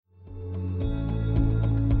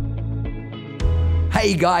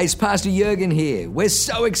Hey guys, Pastor Jurgen here. We're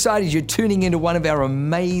so excited you're tuning into one of our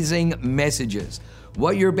amazing messages.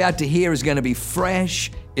 What you're about to hear is going to be fresh,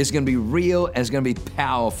 it's going to be real, and it's going to be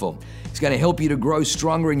powerful. It's going to help you to grow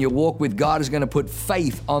stronger in your walk with God. It's going to put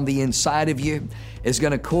faith on the inside of you. It's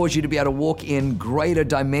going to cause you to be able to walk in greater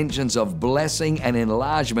dimensions of blessing and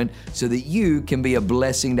enlargement so that you can be a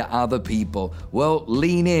blessing to other people. Well,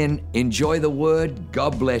 lean in, enjoy the word.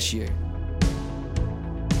 God bless you.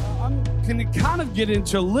 I'm going to kind of get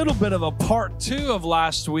into a little bit of a part two of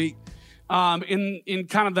last week in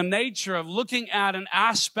kind of the nature of looking at an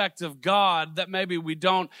aspect of God that maybe we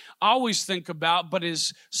don't always think about, but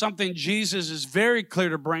is something Jesus is very clear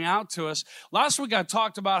to bring out to us. Last week I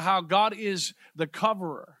talked about how God is the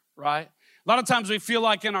coverer, right? A lot of times we feel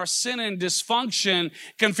like in our sin and dysfunction,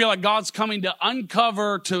 can feel like God's coming to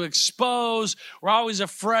uncover, to expose. We're always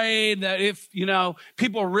afraid that if,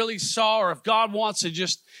 people really saw or if God wants to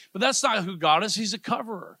but that's not who God is. He's a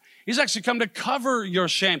coverer. He's actually come to cover your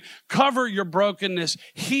shame, cover your brokenness,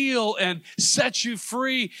 heal and set you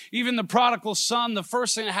free. Even the prodigal son, the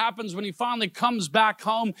first thing that happens when he finally comes back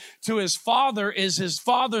home to his father is his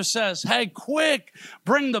father says, hey, quick,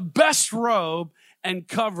 bring the best robe and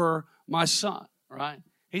cover my son, right?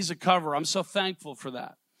 He's a coverer. I'm so thankful for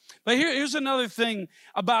that. But here's another thing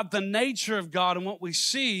about the nature of God and what we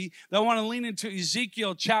see that I want to lean into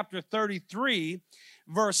Ezekiel chapter 33,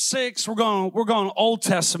 verse 6. We're going Old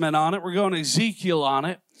Testament on it. We're going Ezekiel on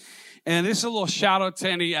it. And this is a little shout out to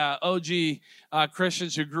any OG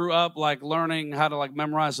Christians who grew up learning how to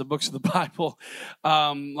memorize the books of the Bible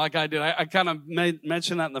like I did. I kind of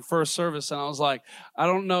mentioned that in the first service, and I was like, I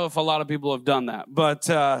don't know if a lot of people have done that. But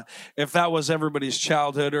if that was everybody's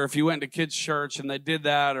childhood, or if you went to kids' church and they did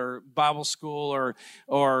that, or Bible school,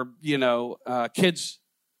 or kids'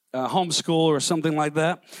 homeschool or something like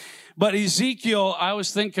that. But Ezekiel, I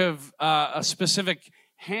always think of a specific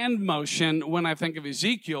hand motion when I think of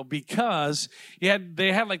Ezekiel, because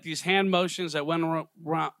they had these hand motions that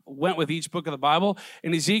went with each book of the Bible,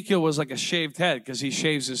 and Ezekiel was like a shaved head because he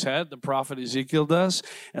shaves his head. The prophet Ezekiel does,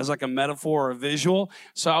 as like a metaphor or a visual.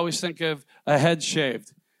 So I always think of a head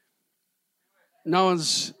shaved. No,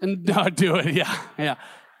 do it. Yeah. I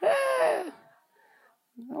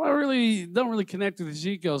don't really connect with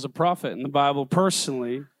Ezekiel as a prophet in the Bible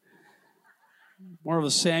personally. More of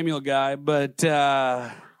a Samuel guy, but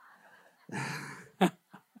so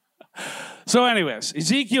anyways,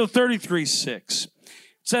 Ezekiel 33:6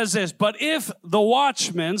 says this, but if the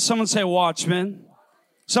watchman, someone say watchman,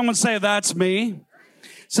 someone say that's me,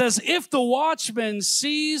 says if the watchman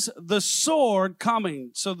sees the sword coming,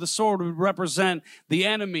 so the sword would represent the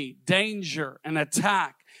enemy, danger, and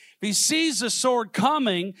attack. If he sees the sword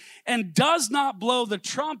coming and does not blow the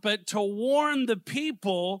trumpet to warn the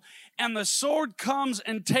people, and the sword comes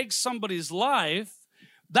and takes somebody's life,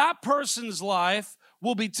 that person's life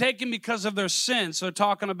will be taken because of their sin. So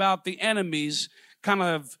talking about the enemies,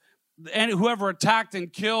 and whoever attacked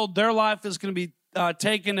and killed, their life is going to be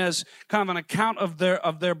taken as kind of an account of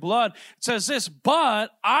their blood. It says this,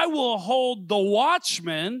 but I will hold the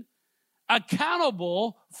watchman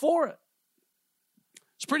accountable for it.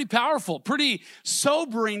 It's pretty powerful, pretty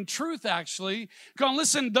sobering truth, actually. Going,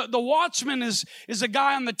 listen, the watchman is a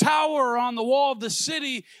guy on the tower or on the wall of the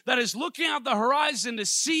city that is looking out the horizon to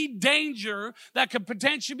see danger that could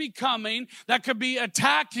potentially be coming, that could be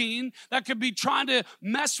attacking, that could be trying to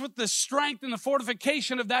mess with the strength and the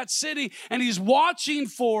fortification of that city, and he's watching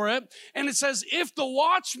for it. And it says, if the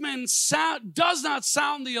watchman does not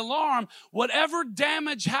sound the alarm, whatever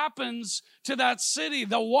damage happens to that city,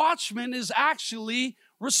 the watchman is actually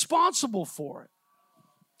responsible for it.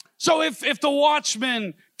 So if the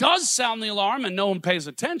watchman does sound the alarm and no one pays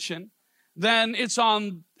attention, then it's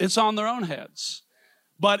on their own heads.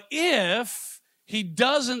 But if he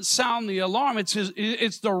doesn't sound the alarm,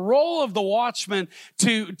 it's the role of the watchman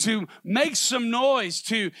to make some noise,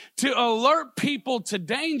 to alert people to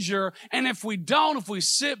danger. And if we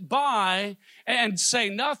sit by and say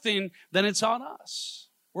nothing, then it's on us.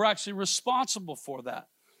 We're actually responsible for that.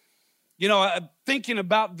 Thinking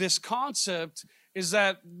about this concept is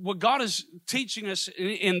that what God is teaching us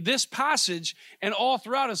in this passage and all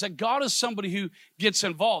throughout is that God is somebody who gets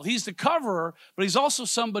involved. He's the coverer, but he's also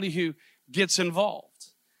somebody who gets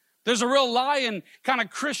involved. There's a real lie in kind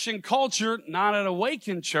of Christian culture, not at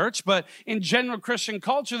Awaken Church, but in general Christian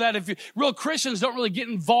culture, that real Christians don't really get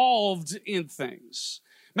involved in things.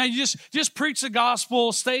 Man, you just preach the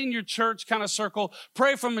gospel, stay in your church kind of circle,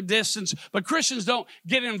 pray from a distance, but Christians don't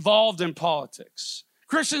get involved in politics.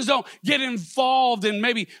 Christians don't get involved in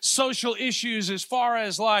maybe social issues as far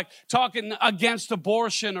as like talking against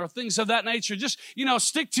abortion or things of that nature. Just,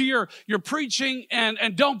 stick to your preaching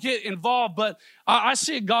and don't get involved. But I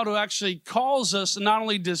see a God who actually calls us. Not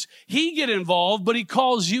only does he get involved, but he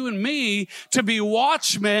calls you and me to be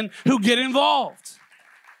watchmen who get involved.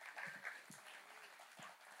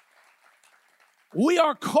 We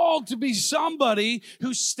are called to be somebody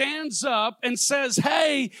who stands up and says,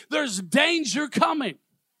 hey, there's danger coming.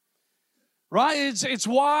 Right? It's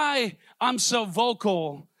why I'm so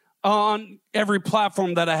vocal on every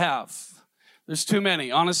platform that I have. There's too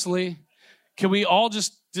many, honestly. Can we all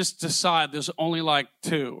just decide there's only like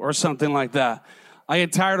 2 or something like that? I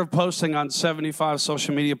get tired of posting on 75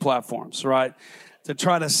 social media platforms, right? To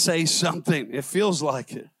try to say something. It feels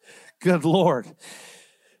like it. Good Lord.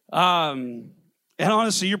 And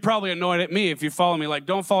honestly, you're probably annoyed at me if you follow me. Like,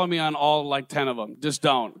 don't follow me on all, 10 of them. Just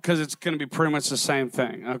don't, because it's going to be pretty much the same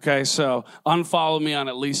thing, okay? So unfollow me on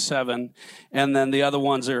at least 7, and then the other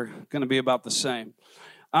ones are going to be about the same.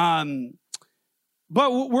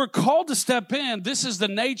 But we're called to step in. This is the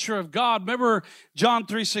nature of God. Remember John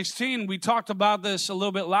 3:16? We talked about this a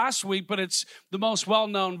little bit last week, but it's the most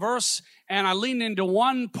well-known verse, and I leaned into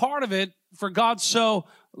one part of it. For God so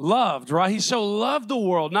loved, right? He so loved the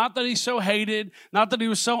world. Not that he so hated, not that he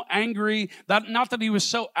was so angry, not that he was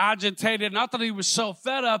so agitated, not that he was so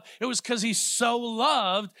fed up. It was because he so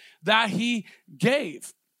loved that he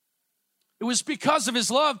gave. It was because of his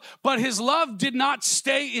love, but his love did not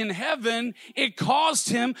stay in heaven. It caused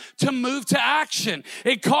him to move to action.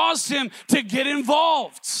 It caused him to get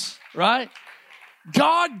involved, right?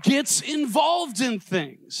 God gets involved in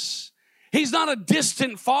things. He's not a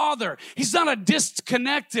distant father. He's not a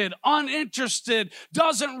disconnected, uninterested,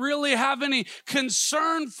 doesn't really have any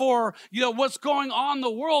concern for, what's going on in the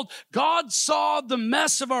world. God saw the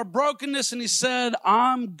mess of our brokenness and he said,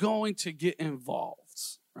 I'm going to get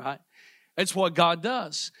involved, right? It's what God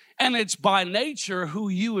does. And it's by nature who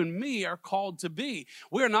you and me are called to be.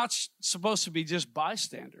 We're not supposed to be just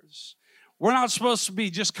bystanders. We're not supposed to be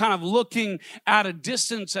just kind of looking at a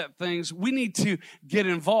distance at things. We need to get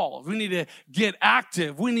involved. We need to get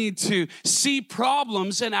active. We need to see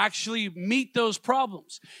problems and actually meet those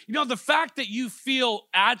problems. The fact that you feel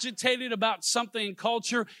agitated about something in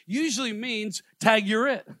culture usually means tag you're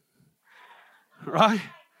it, right?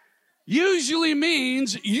 Usually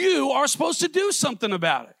means you are supposed to do something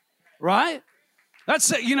about it, right?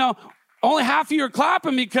 That's it, only half of you are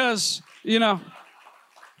clapping because,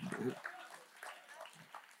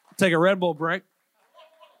 Take a Red Bull break.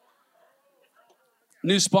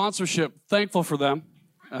 New sponsorship. Thankful for them.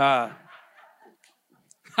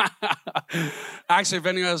 Actually, if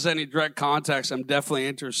anyone has any direct contacts, I'm definitely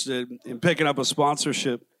interested in picking up a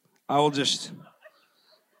sponsorship. I'll drink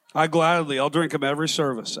them every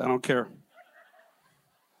service. I don't care.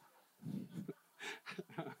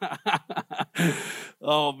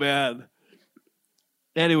 Oh, man.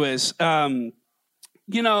 Anyways,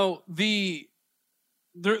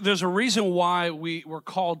 there's a reason why we are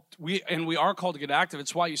called to get active.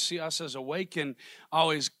 It's why you see us as Awaken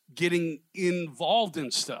always getting involved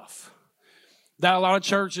in stuff that a lot of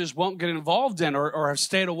churches won't get involved in or have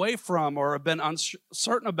stayed away from or have been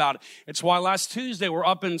uncertain about it. It's why last Tuesday we're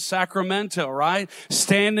up in Sacramento, right?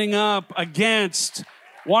 Standing up against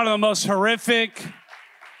one of the most horrific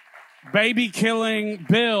baby-killing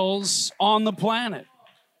bills on the planet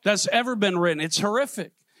that's ever been written. It's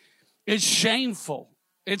horrific. It's shameful.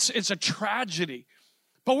 It's a tragedy.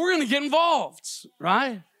 But we're going to get involved,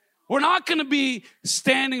 right? We're not going to be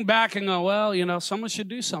standing back and go, well, someone should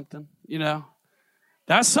do something,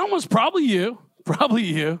 That someone's probably you. We're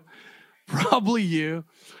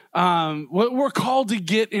called to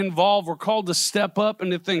get involved. We're called to step up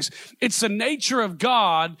into things. It's the nature of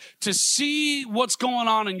God to see what's going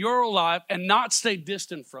on in your life and not stay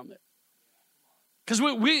distant from it. Because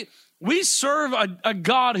we serve a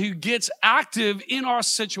God who gets active in our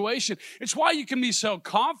situation. It's why you can be so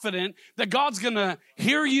confident that God's going to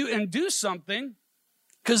hear you and do something,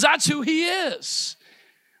 because that's who he is.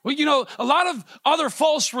 Well, a lot of other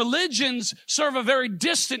false religions serve a very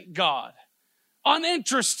distant God,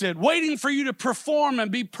 uninterested, waiting for you to perform and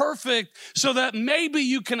be perfect so that maybe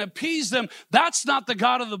you can appease them. That's not the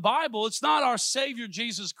God of the Bible. It's not our Savior,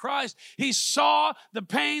 Jesus Christ. He saw the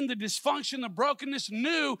pain, the dysfunction, the brokenness,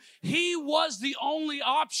 knew he was the only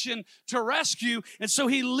option to rescue. And so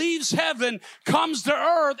he leaves heaven, comes to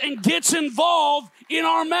earth, and gets involved in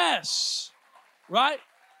our mess, right?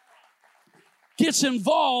 Gets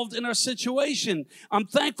involved in our situation. I'm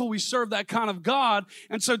thankful we serve that kind of God.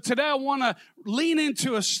 And so today I want to lean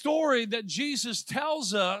into a story that Jesus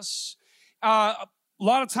tells us a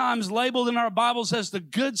lot of times labeled in our Bibles as the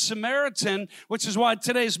Good Samaritan, which is why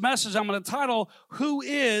today's message I'm going to title, Who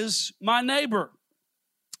is My Neighbor?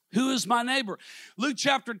 Who is my neighbor? Luke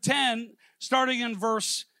chapter 10, starting in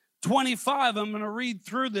verse 25, I'm going to read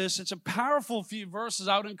through this. It's a powerful few verses.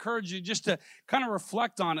 I would encourage you just to kind of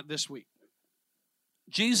reflect on it this week.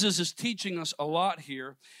 Jesus is teaching us a lot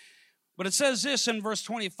here. But it says this in verse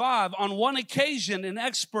 25, on one occasion, an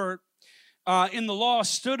expert in the law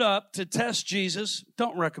stood up to test Jesus.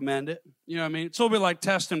 Don't recommend it. You know what I mean? It's a little bit like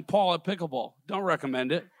testing Paul at pickleball. Don't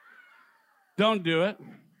recommend it. Don't do it.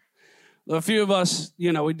 A few of us,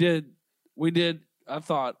 you know, we did, I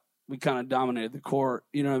thought we kind of dominated the court.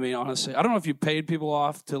 You know what I mean? Honestly, I don't know if you paid people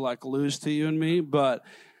off to like lose to you and me, but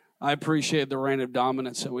I appreciate the reign of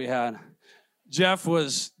dominance that we had. Jeff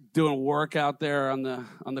was doing work out there on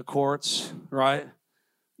the courts, right?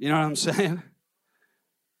 You know what I'm saying?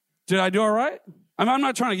 Did I do all right? I'm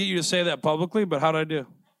not trying to get you to say that publicly, but how did I do?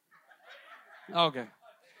 Okay.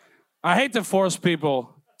 I hate to force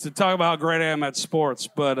people to talk about how great I am at sports,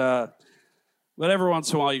 but every once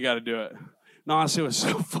in a while you got to do it. No, honestly, it was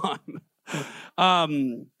so fun.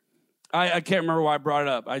 I can't remember why I brought it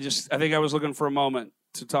up. I think I was looking for a moment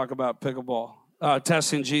to talk about pickleball,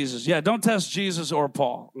 testing Jesus. Yeah, don't test Jesus or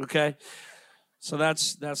Paul, okay? So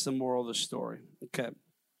that's the moral of the story, okay?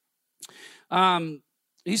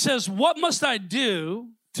 He says, what must I do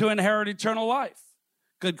to inherit eternal life?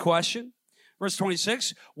 Good question. Verse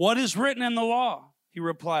 26, what is written in the law? He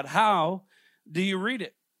replied, how do you read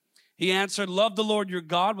it? He answered, love the Lord your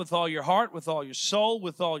God with all your heart, with all your soul,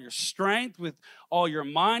 with all your strength, with all your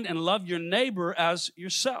mind, and love your neighbor as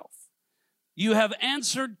yourself. You have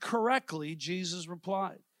answered correctly, Jesus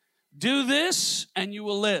replied. Do this and you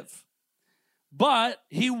will live. But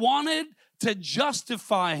he wanted to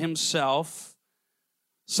justify himself,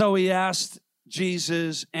 so he asked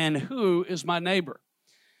Jesus, and who is my neighbor?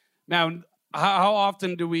 Now, how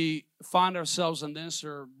often do we find ourselves in this,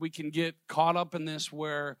 or we can get caught up in this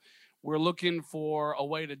where we're looking for a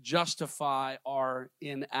way to justify our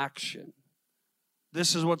inaction?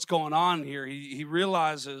 This is what's going on here. He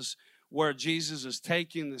realizes where Jesus is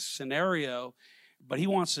taking this scenario, but he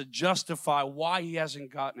wants to justify why he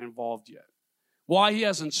hasn't gotten involved yet, why he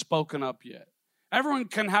hasn't spoken up yet. Everyone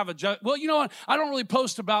can have well, you know what? I don't really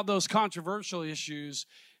post about those controversial issues,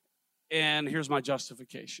 and here's my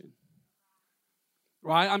justification.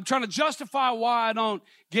 Right? I'm trying to justify why I don't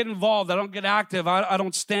get involved. I don't get active. I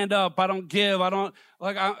don't stand up. I don't give.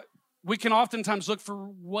 We can oftentimes look for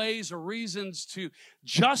ways or reasons to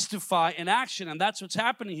justify inaction, and that's what's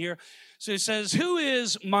happening here. So he says, who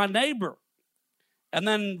is my neighbor? And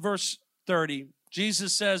then verse 30,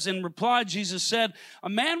 Jesus says, in reply, Jesus said, a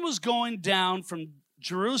man was going down from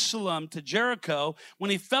Jerusalem to Jericho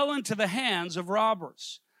when he fell into the hands of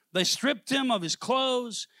robbers. They stripped him of his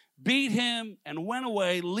clothes, beat him, and went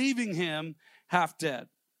away, leaving him half dead,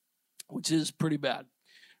 which is pretty bad.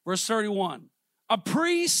 Verse 31, a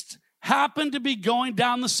priest happened to be going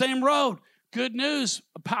down the same road. Good news,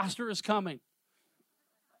 a pastor is coming.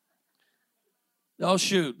 Oh,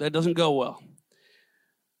 shoot, that doesn't go well.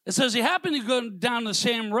 It says he happened to go down the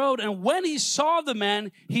same road, and when he saw the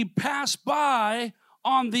man, he passed by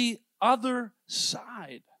on the other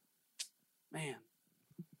side. Man.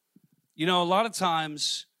 You know, a lot of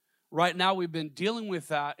times, right now we've been dealing with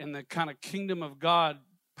that in the kind of kingdom of God,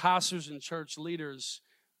 pastors and church leaders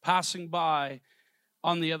passing by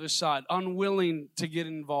on the other side, unwilling to get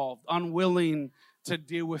involved, unwilling to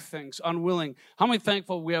deal with things, unwilling. How many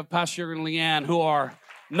thankful we have Pastor Jurgen and Leanne who are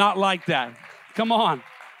not like that? Come on.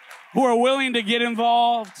 Who are willing to get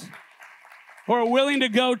involved, who are willing to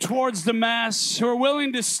go towards the mess, who are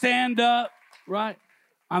willing to stand up, right?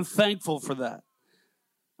 I'm thankful for that.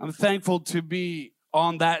 I'm thankful to be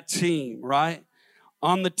on that team, right?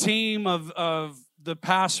 On the team of the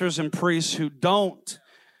pastors and priests who don't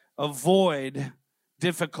avoid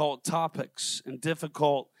difficult topics and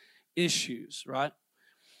difficult issues, right?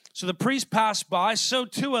 So the priest passed by, so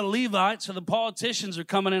too a Levite, so the politicians are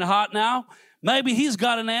coming in hot now. Maybe he's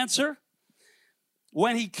got an answer.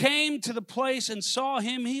 When he came to the place and saw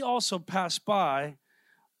him, he also passed by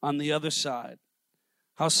on the other side.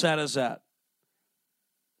 How sad is that?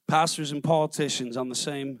 Pastors and politicians on the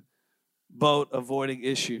same boat avoiding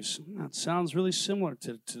issues. That sounds really similar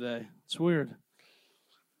to today. It's weird.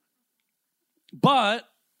 But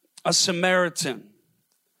a Samaritan.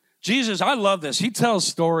 Jesus, I love this. He tells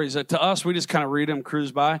stories that to us, we just kind of read them,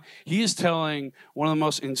 cruise by. He is telling one of the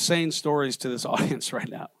most insane stories to this audience right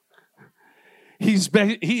now. He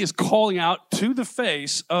is calling out to the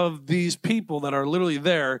face of these people that are literally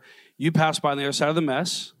there. You pass by on the other side of the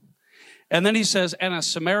mess, And then he says, and a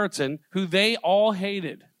Samaritan who they all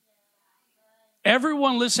hated.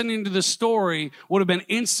 Everyone listening to the story would have been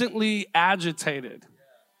instantly agitated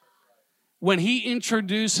when he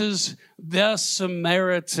introduces the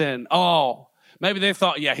Samaritan. Oh, maybe they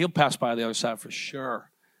thought, yeah, he'll pass by the other side for sure.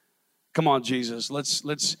 Come on, Jesus, let's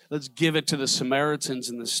give it to the Samaritans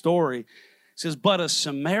in the story. It says, but a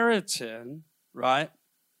Samaritan, right,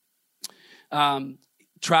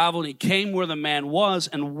 traveled, he came where the man was,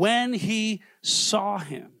 and when he saw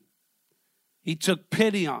him, he took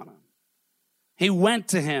pity on him. He went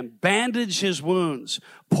to him, bandaged his wounds,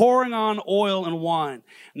 pouring on oil and wine.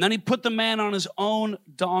 And then he put the man on his own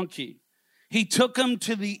donkey. He took him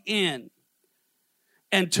to the inn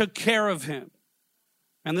and took care of him.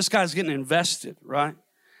 And this guy's getting invested, right?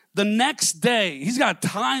 The next day, he's got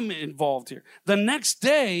time involved here. The next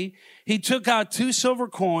day, he took out 2 silver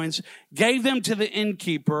coins, gave them to the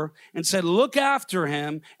innkeeper, and said, look after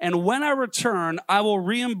him, and when I return, I will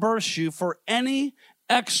reimburse you for any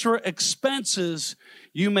extra expenses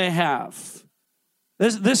you may have.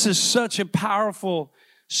 This is such a powerful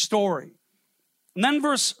story. And then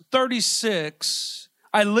verse 36,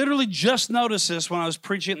 I literally just noticed this when I was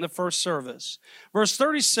preaching in the first service. Verse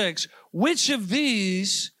 36, which of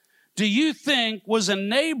these do you think was a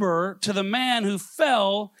neighbor to the man who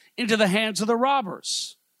fell into the hands of the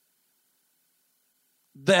robbers?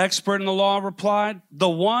 The expert in the law replied, the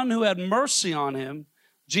one who had mercy on him.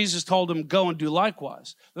 Jesus told him, go and do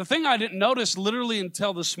likewise. The thing I didn't notice literally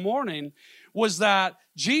until this morning was that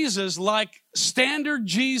Jesus, like standard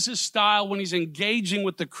Jesus style when he's engaging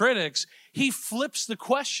with the critics, he flips the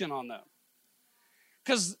question on them.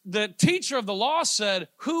 Because the teacher of the law said,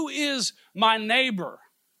 who is my neighbor?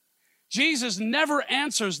 Jesus never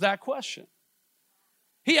answers that question.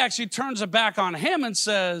 He actually turns it back on him and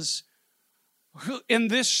says, in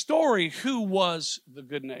this story, who was the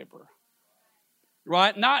good neighbor?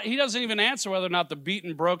 Right? He doesn't even answer whether or not the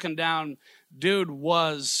beaten, broken down dude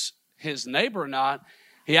was his neighbor or not.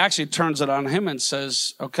 He actually turns it on him and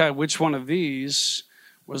says, okay, which one of these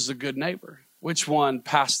was the good neighbor? Which one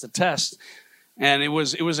passed the test? And it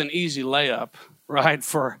was an easy layup, right,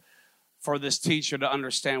 for this teacher to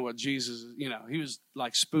understand what Jesus, he was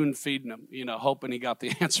like spoon feeding him, hoping he got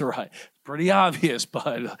the answer right. Pretty obvious,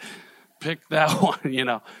 but pick that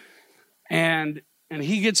one, And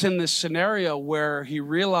he gets in this scenario where he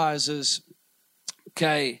realizes,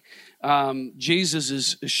 okay, Jesus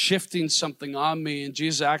is shifting something on me, and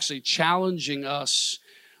Jesus is actually challenging us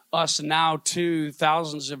now too,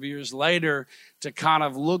 thousands of years later, to kind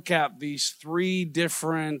of look at these 3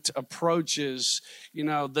 different approaches,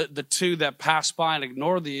 the 2 that pass by and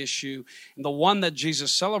ignore the issue. And the one that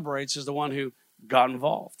Jesus celebrates is the one who got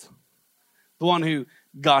involved, the one who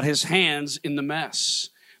got his hands in the mess.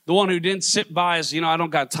 The one who didn't sit by as, I don't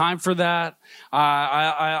got time for that.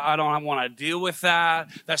 I don't want to deal with that.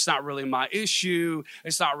 That's not really my issue.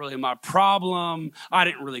 It's not really my problem. I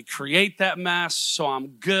didn't really create that mess, so I'm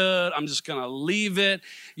good. I'm just going to leave it.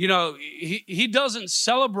 He doesn't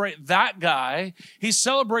celebrate that guy. He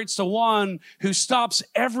celebrates the one who stops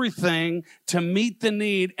everything to meet the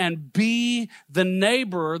need and be the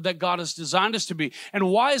neighbor that God has designed us to be. And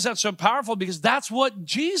why is that so powerful? Because that's what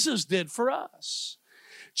Jesus did for us.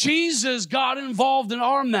 Jesus got involved in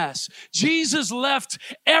our mess. Jesus left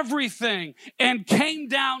everything and came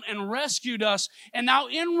down and rescued us. And now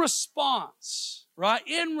in response, right?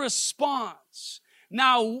 In response,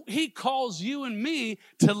 now he calls you and me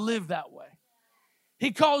to live that way.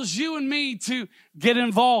 He calls you and me to get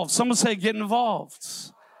involved. Someone say get involved.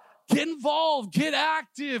 Get involved. Get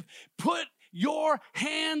active. Put your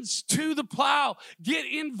hands to the plow. Get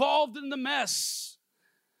involved in the mess.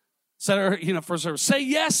 First service, say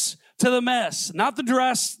yes to the mess, not the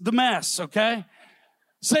dress, the mess, okay?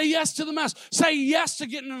 Say yes to the mess. Say yes to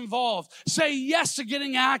getting involved. Say yes to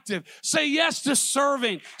getting active. Say yes to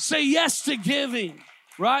serving. Say yes to giving,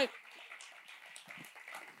 right?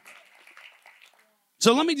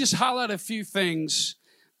 So let me just highlight a few things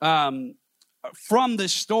from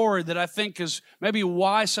this story that I think is maybe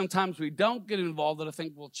why sometimes we don't get involved, that I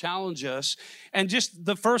think will challenge us. And just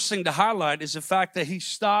the first thing to highlight is the fact that he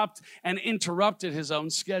stopped and interrupted his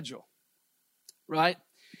own schedule, right?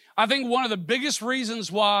 I think one of the biggest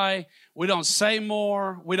reasons why we don't say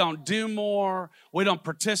more, we don't do more, we don't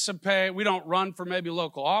participate, we don't run for maybe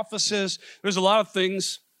local offices. There's a lot of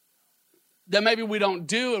things that maybe we don't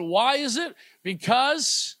do. And why is it?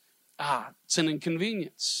 Because it's an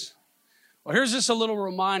inconvenience. Well, here's just a little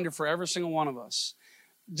reminder for every single one of us.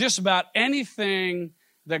 Just about anything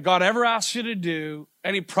that God ever asks you to do,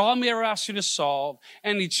 any problem He ever asks you to solve,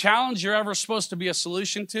 any challenge you're ever supposed to be a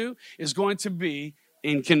solution to is going to be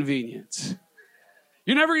inconvenient.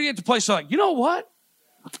 You're never going to get to a place like, you know what?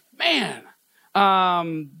 Man,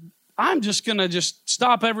 I'm just going to just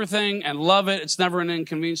stop everything and love it. It's never an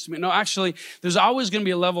inconvenience to me. No, actually, there's always going to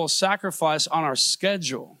be a level of sacrifice on our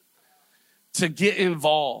schedule to get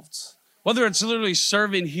involved. Whether it's literally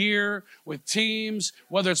serving here with teams,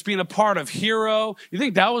 whether it's being a part of Hero. You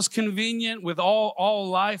think that was convenient with all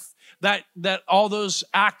life that all those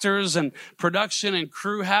actors and production and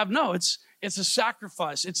crew have? No, it's a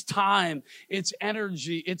sacrifice. It's time. It's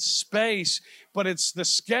energy. It's space. But it's the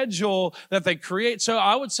schedule that they create. So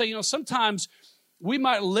I would say, sometimes we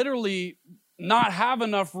might literally not have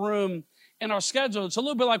enough room in our schedule. It's a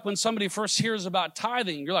little bit like when somebody first hears about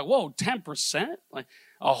tithing. You're like, whoa, 10%? Like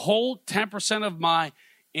a whole 10% of my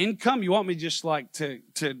income? You want me just like to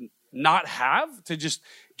not have, to just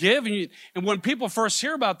give? And when people first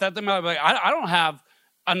hear about that, they might be like, I don't have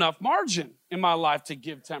enough margin in my life to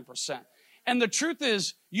give 10%. And the truth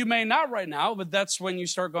is, you may not right now, but that's when you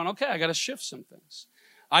start going, okay, I got to shift some things.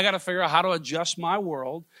 I got to figure out how to adjust my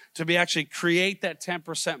world to be actually create that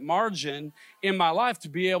 10% margin in my life to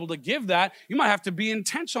be able to give that. You might have to be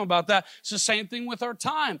intentional about that. It's the same thing with our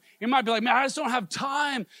time. You might be like, man, I just don't have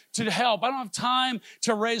time to help. I don't have time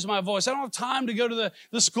to raise my voice. I don't have time to go to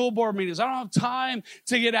the school board meetings. I don't have time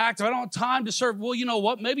to get active. I don't have time to serve. Well, you know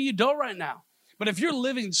what? Maybe you don't right now. But if you're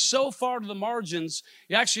living so far to the margins,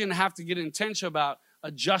 you're actually going to have to get intentional about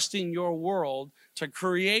adjusting your world to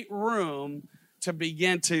create room to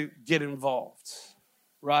begin to get involved,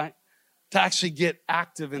 right? To actually get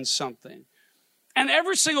active in something. And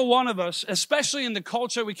every single one of us, especially in the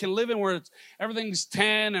culture we can live in where everything's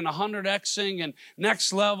 10 and 100xing and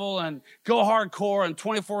next level and go hardcore and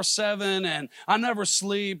 24/7 and I never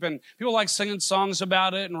sleep, and people like singing songs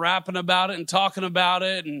about it and rapping about it and talking about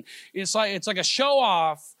it, and it's like a show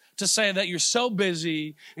off to say that you're so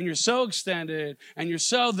busy and you're so extended and you're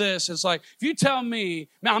so this. It's like, if you tell me,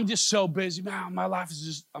 man, I'm just so busy, man, my life is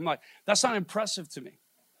just, I'm like, that's not impressive to me.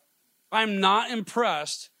 I'm not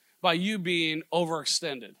impressed by you being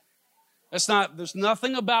overextended. There's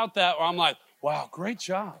nothing about that where I'm like, wow, great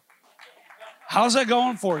job. How's that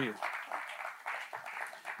going for you?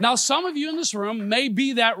 Now, some of you in this room may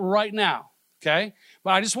be that right now, okay?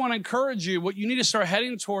 But I just want to encourage you, what you need to start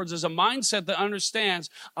heading towards is a mindset that understands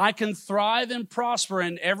I can thrive and prosper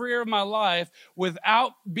in every area of my life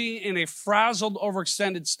without being in a frazzled,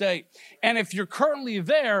 overextended state. And if you're currently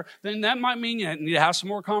there, then that might mean you need to have some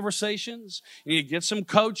more conversations. You need to get some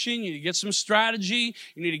coaching. You need to get some strategy.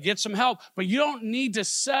 You need to get some help. But you don't need to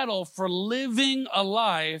settle for living a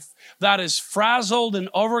life that is frazzled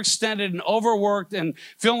and overextended and overworked and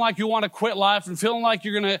feeling like you want to quit life and feeling like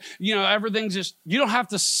you're going to, everything's just, you don't have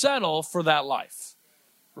to settle for that life,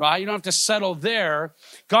 right? You don't have to settle there.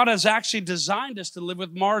 God has actually designed us to live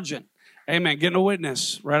with margin. Amen. Getting a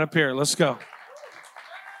witness right up here. Let's go.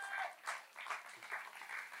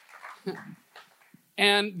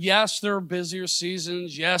 And yes, there are busier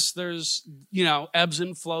seasons. Yes, there's, ebbs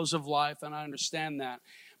and flows of life, and I understand that.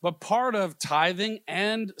 But part of tithing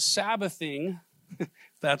and Sabbathing, if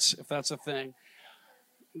that's a thing,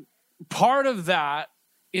 part of that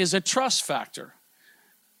is a trust factor.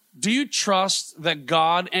 Do you trust that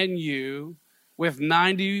God and you, with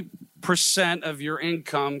 90% of your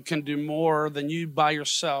income, can do more than you by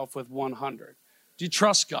yourself with 100? Do you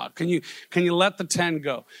trust God? Can you let the 10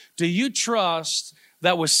 go? Do you trust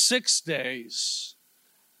that with 6 days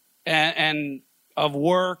and of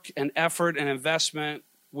work and effort and investment,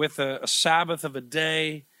 with a Sabbath of a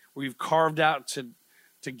day where you've carved out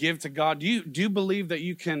to give to God, do you believe that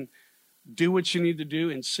you can do what you need to do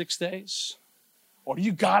in 6 days? Or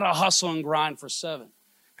you got to hustle and grind for 7?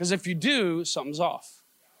 Because if you do, something's off.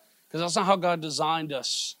 Because that's not how God designed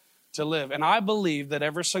us to live. And I believe that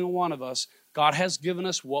every single one of us, God has given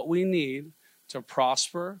us what we need to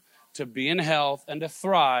prosper, to be in health, and to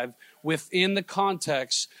thrive within the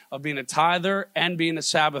context of being a tither and being a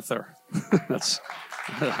Sabbather. That's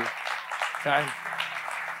okay.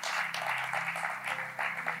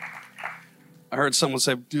 I heard someone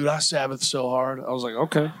say, dude, I Sabbath so hard. I was like,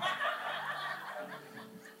 okay.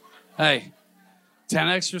 Hey, 10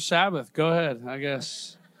 extra Sabbath. Go ahead, I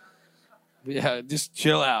guess. Yeah, just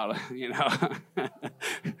chill out,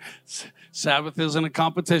 Sabbath isn't a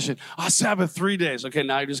competition. I Sabbath 3 days. Okay,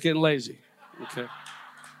 now you're just getting lazy. Okay.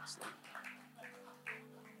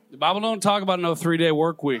 The Bible don't talk about no 3-day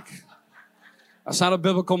work week. That's not a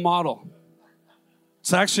biblical model.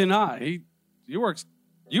 It's actually not. You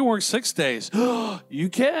work 6 days. You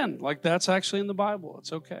can. Like, that's actually in the Bible.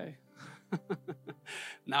 It's okay.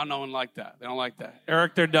 Now no one like that. They don't like that.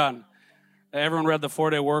 Eric, they're done. Everyone read the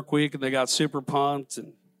 4-day work week and they got super pumped.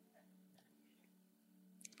 And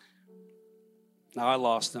Now I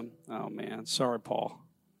lost him. Oh, man. Sorry, Paul.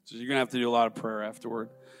 So you're going to have to do a lot of prayer afterward.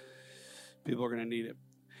 People are going to need it.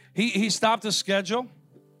 He stopped his schedule.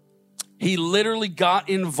 He literally got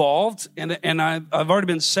involved. And I've already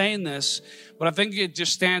been saying this, but I think it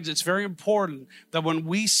just stands. It's very important that when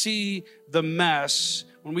we see the mess,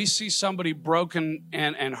 when we see somebody broken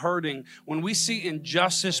and hurting, when we see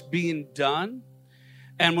injustice being done,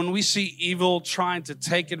 and when we see evil trying to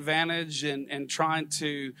take advantage and trying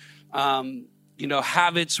to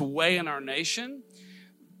have its way in our nation,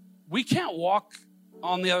 we can't walk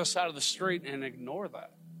on the other side of the street and ignore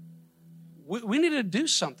that. We need to do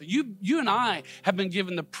something. You and I have been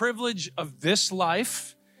given the privilege of this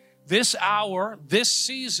life, this hour, this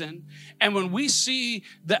season, and when we see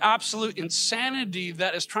the absolute insanity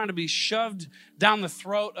that is trying to be shoved down the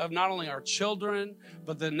throat of not only our children,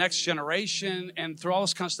 but the next generation, and through all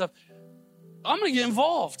this kind of stuff, I'm going to get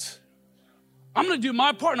involved. I'm going to do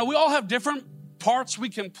my part. Now, we all have different parts we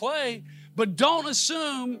can play, but don't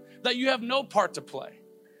assume that you have no part to play.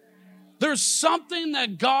 There's something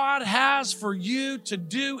that God has for you to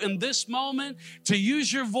do in this moment, to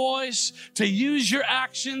use your voice, to use your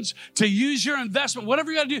actions, to use your investment,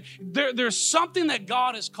 whatever you got to do. There's something that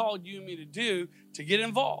God has called you and me to do to get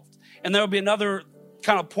involved. And there will be another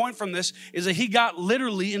kind of point from this, is that he got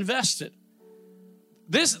literally invested.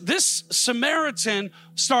 This Samaritan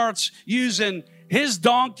starts using his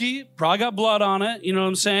donkey, probably got blood on it, you know what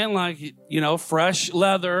I'm saying? Like, fresh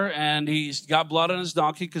leather, and he's got blood on his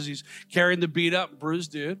donkey because he's carrying the beat up,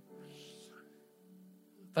 bruised dude.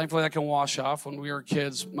 Thankfully, that can wash off. When we were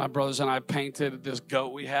kids, my brothers and I painted this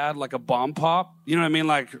goat we had like a bomb pop. You know what I mean?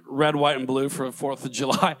 Like red, white, and blue for the 4th of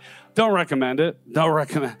July. Don't recommend it. Don't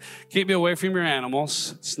recommend. Keep me away from your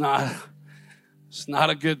animals. It's not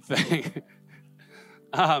a good thing.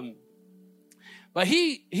 But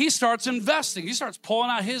he starts investing. He starts pulling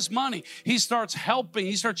out his money. He starts helping.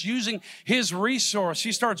 He starts using his resource.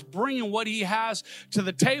 He starts bringing what he has to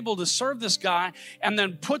the table to serve this guy, and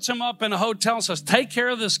then puts him up in a hotel and says, take care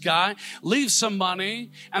of this guy, leave some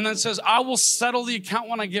money, and then says, I will settle the account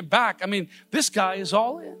when I get back. I mean, this guy is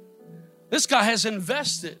all in. This guy has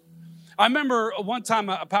invested. I remember one time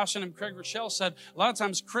a pastor named Craig Rochelle said, a lot of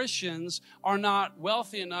times Christians are not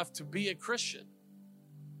wealthy enough to be a Christian.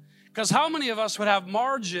 Because how many of us would have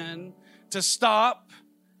margin to stop,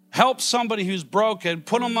 help somebody who's broken,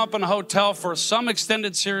 put them up in a hotel for some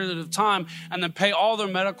extended period of time, and then pay all their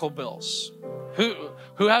medical bills?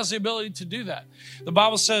 Who has the ability to do that? The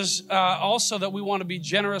Bible says also that we want to be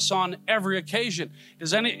generous on every occasion.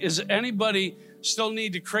 Does anybody still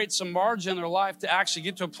need to create some margin in their life to actually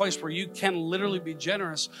get to a place where you can literally be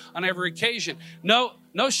generous on every occasion?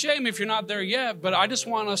 No shame if you're not there yet, but I just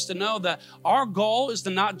want us to know that our goal is to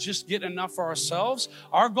not just get enough for ourselves.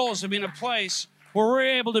 Our goal is to be in a place where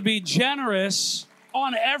we're able to be generous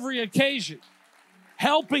on every occasion,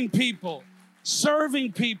 helping people,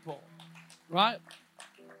 serving people, right?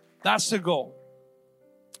 That's the goal.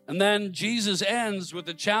 And then Jesus ends with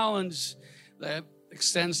a challenge that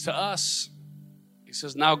extends to us. He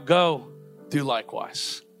says, now go do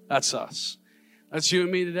likewise. That's us. That's you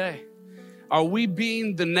and me today. Are we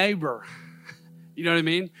being the neighbor? You know what I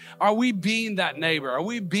mean? Are we being that neighbor? Are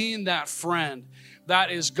we being that friend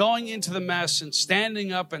that is going into the mess and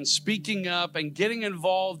standing up and speaking up and getting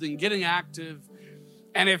involved and getting active?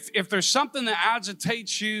 And if there's something that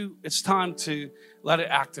agitates you, it's time to let it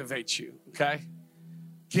activate you, okay?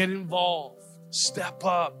 Get involved, step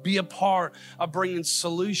up, be a part of bringing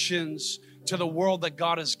solutions to the world that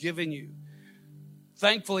God has given you.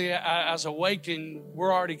 Thankfully, as Awaken,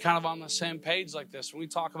 we're already kind of on the same page like this. When we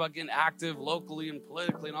talk about getting active locally and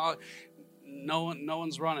politically and all, no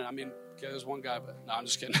one's running. I mean, okay, there's one guy, but no, I'm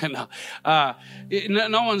just kidding.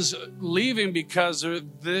 No one's leaving because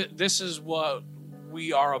this is what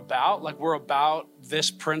we are about. Like, we're about this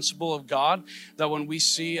principle of God, that when we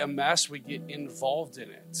see a mess, we get involved in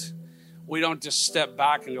it. We don't just step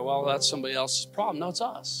back and go, well, that's somebody else's problem. No, it's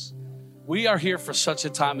us. We are here for such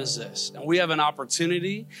a time as this, and we have an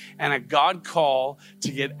opportunity and a God call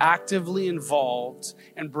to get actively involved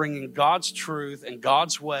in bringing God's truth and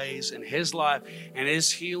God's ways and His life and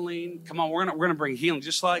His healing. Come on, we're gonna bring healing,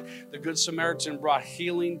 just like the Good Samaritan brought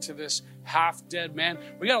healing to this half-dead man.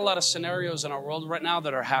 We got a lot of scenarios in our world right now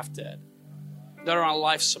that are half-dead, that are on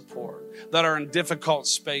life support, that are in difficult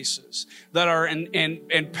spaces, that are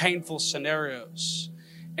in painful scenarios.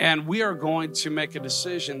 And we are going to make a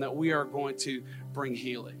decision that we are going to bring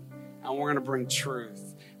healing, and we're going to bring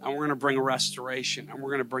truth, and we're going to bring restoration, and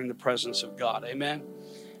we're going to bring the presence of God. Amen?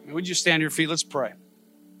 Would you stand to your feet? Let's pray.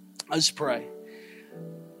 Let's pray.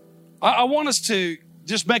 I want us to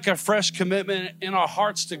just make a fresh commitment in our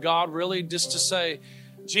hearts to God, really, just to say,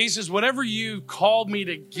 Jesus, whatever you called me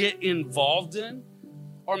to get involved in,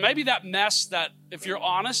 or maybe that mess that, if you're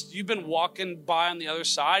honest, you've been walking by on the other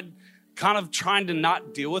side, kind of trying to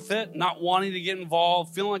not deal with it, not wanting to get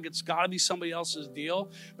involved, feeling like it's got to be somebody else's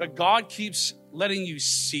deal, but God keeps letting you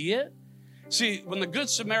see it. See, when the Good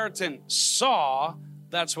Samaritan saw,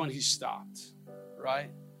 that's when he stopped,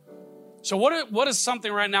 right? So what is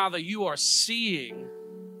something right now that you are seeing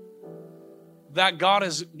that God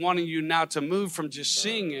is wanting you now to move from just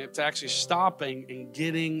seeing it to actually stopping and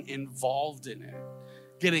getting involved in it,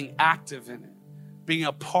 getting active in it, being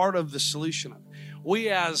a part of the solution of it? We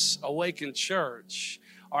as Awakened Church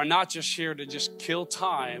are not just here to just kill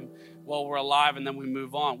time while we're alive and then we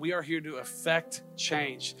move on. We are here to affect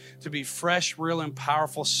change, to be fresh, real, and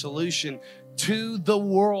powerful solution to the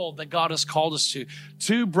world that God has called us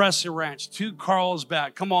to Bresser Ranch, to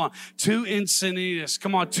Carlsbad, come on, to Encinitas,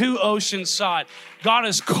 come on, to Oceanside. God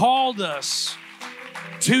has called us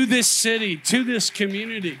to this city, to this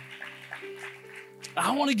community.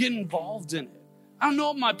 I want to get involved in it. I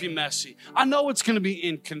know it might be messy. I know it's going to be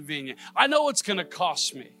inconvenient. I know it's going to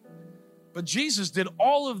cost me. But Jesus did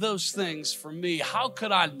all of those things for me. How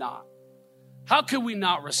could I not? How could we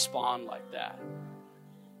not respond like that?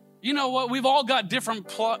 You know what? We've all got different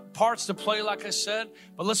parts to play, like I said,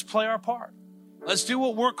 but let's play our part. Let's do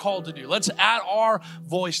what we're called to do. Let's add our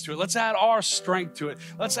voice to it. Let's add our strength to it.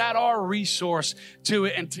 Let's add our resource to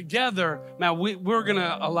it. And together, man, we're going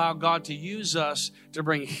to allow God to use us to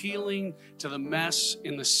bring healing to the mess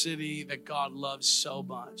in the city that God loves so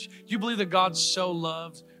much. Do you believe that God so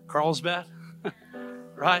loved Carlsbad?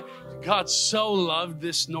 Right? God so loved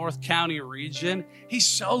this North County region. He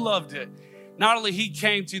so loved it. Not only he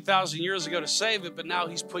came 2,000 years ago to save it, but now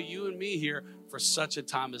he's put you and me here for such a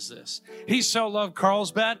time as this. He so loved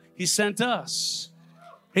Carlsbad, he sent us.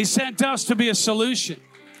 He sent us to be a solution.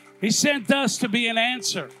 He sent us to be an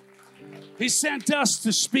answer. He sent us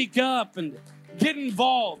to speak up and get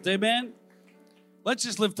involved. Amen? Let's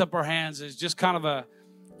just lift up our hands as just kind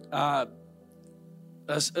of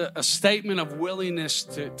a statement of willingness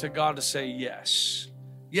to God to say yes.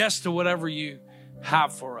 Yes to whatever you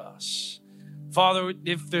have for us. Father,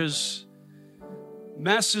 if there's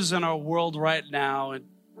messes in our world right now, and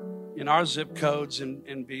in our zip codes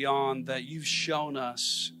and beyond that you've shown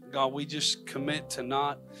us, God, we just commit to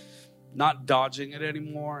not dodging it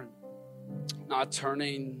anymore, and not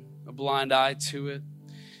turning a blind eye to it,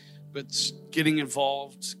 but getting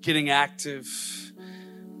involved, getting active,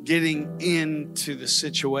 getting into the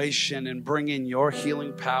situation and bringing your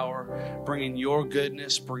healing power, bringing your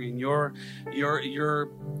goodness, bringing your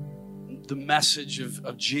the message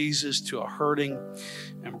of Jesus to a hurting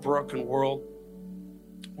and broken world.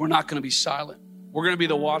 We're not going to be silent. We're going to be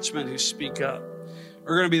the watchmen who speak up.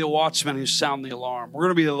 We're going to be the watchmen who sound the alarm. We're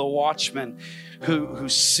going to be the watchmen who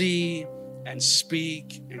see and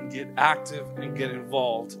speak and get active and get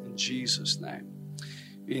involved in Jesus' name.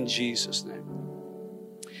 In Jesus' name.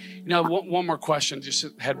 You know, one more question, just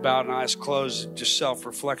head bowed and eyes closed, just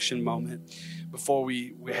self-reflection moment before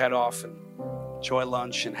we head off and enjoy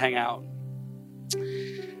lunch and hang out.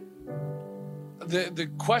 The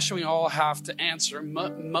question we all have to answer,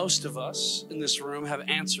 most of us in this room have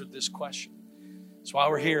answered this question. That's why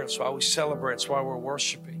we're here. That's why we celebrate. That's why we're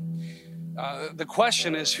worshiping. The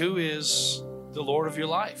question is, who is the Lord of your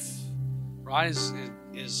life? Right?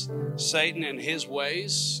 Is Satan and his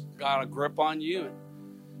ways got a grip on you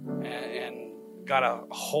and got a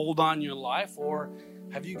hold on your life? Or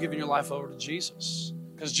have you given your life over to Jesus?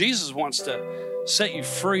 Because Jesus wants to set you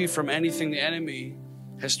free from anything the enemy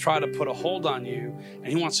has tried to put a hold on you, and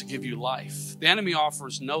he wants to give you life. The enemy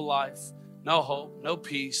offers no life, no hope, no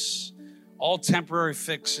peace, all temporary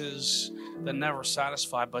fixes that never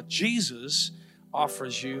satisfy. But Jesus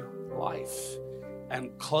offers you life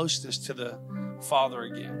and closeness to the Father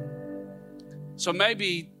again. So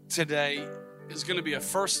maybe today is going to be a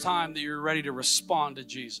first time that you're ready to respond to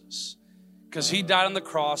Jesus, because he died on the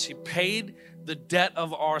cross. He paid the debt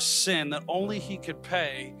of our sin that only he could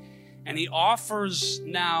pay. And he offers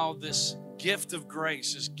now this gift of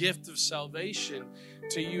grace, this gift of salvation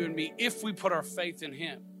to you and me if we put our faith in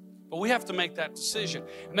him. But we have to make that decision.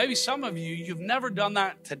 And maybe some of you, you've never done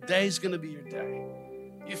that. Today's going to be your day.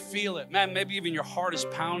 You feel it. Man, maybe even your heart is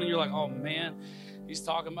pounding. You're like, oh man, he's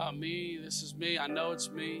talking about me. This is me. I know it's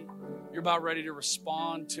me. You're about ready to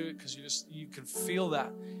respond to it because you can feel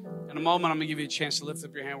that. In a moment, I'm going to give you a chance to lift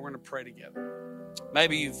up your hand. We're going to pray together.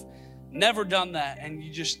 Maybe you've never done that and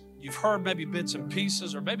you've heard maybe bits and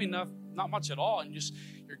pieces, or maybe not much at all, and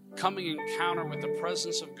you're coming in encounter with the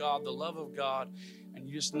presence of God, the love of God, and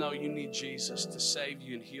you just know you need Jesus to save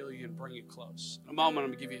you and heal you and bring you close. In a moment,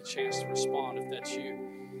 I'm going to give you a chance to respond if that's you.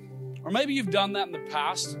 Or maybe you've done that in the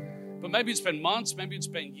past, but maybe it's been months, maybe it's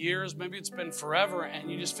been years, maybe it's been forever, and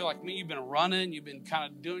you just feel like me, you've been running, you've been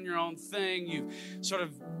kind of doing your own thing, you've sort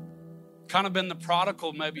of kind of been the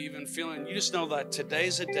prodigal, maybe even feeling, you just know that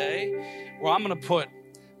today's a day where I'm going to put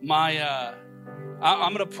my,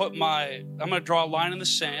 I'm going to draw a line in the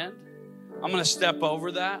sand. I'm going to step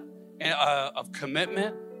over that of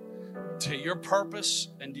commitment to your purpose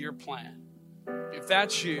and to your plan. If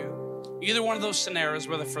that's you, either one of those scenarios,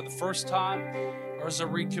 whether for the first time or as a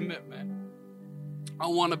recommitment, I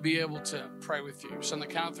want to be able to pray with you. So on the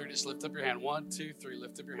count of three, just lift up your hand. 1, 2, 3,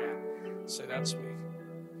 lift up your hand. Say, that's me.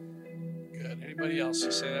 Good. Anybody else?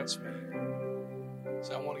 Just say, that's me.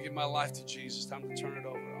 Say, I want to give my life to Jesus. Time to turn it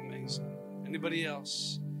over. Amazing. Anybody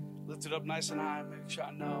else? Lift it up nice and high. Make sure I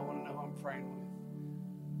want to know who I'm praying with.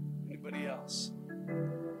 Anybody else?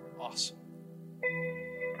 Awesome.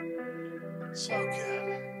 So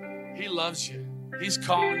good. He loves you. He's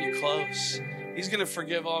calling you close. He's going to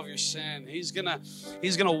forgive all of your sin. He's going to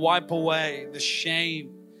wipe away the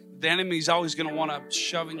shame. The enemy's always going to want to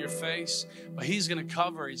shove in your face, but he's going to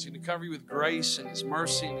cover. He's going to cover you with grace and his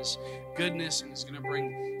mercy and his goodness, and he's going to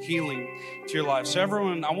bring healing to your life. So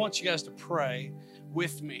everyone, I want you guys to pray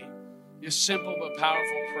with me. This simple but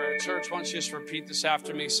powerful prayer. Church, why don't you just repeat this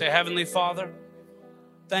after me? Say, Heavenly Father,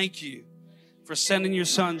 thank you for sending your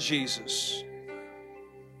son Jesus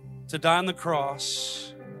to die on the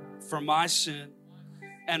cross for my sin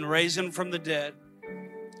and raise him from the dead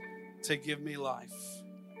to give me life.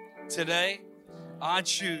 Today, I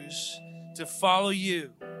choose to follow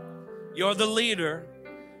you. You're the leader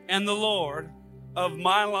and the Lord of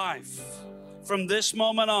my life. From this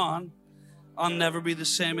moment on, I'll never be the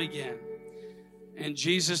same again. In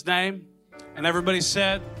Jesus' name, and everybody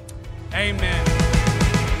said, amen.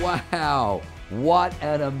 Wow, what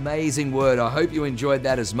an amazing word. I hope you enjoyed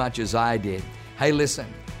that as much as I did. Hey, listen,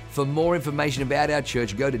 for more information about our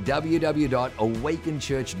church, go to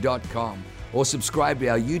www.awakenchurch.com or subscribe to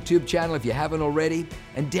our YouTube channel if you haven't already,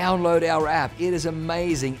 and download our app. It is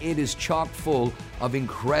amazing. It is chock full of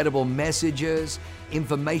incredible messages,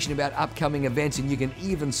 information about upcoming events, and you can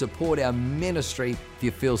even support our ministry if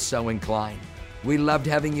you feel so inclined. We loved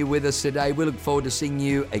having you with us today. We look forward to seeing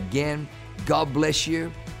you again. God bless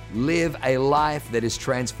you. Live a life that is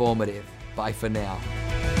transformative. Bye for now.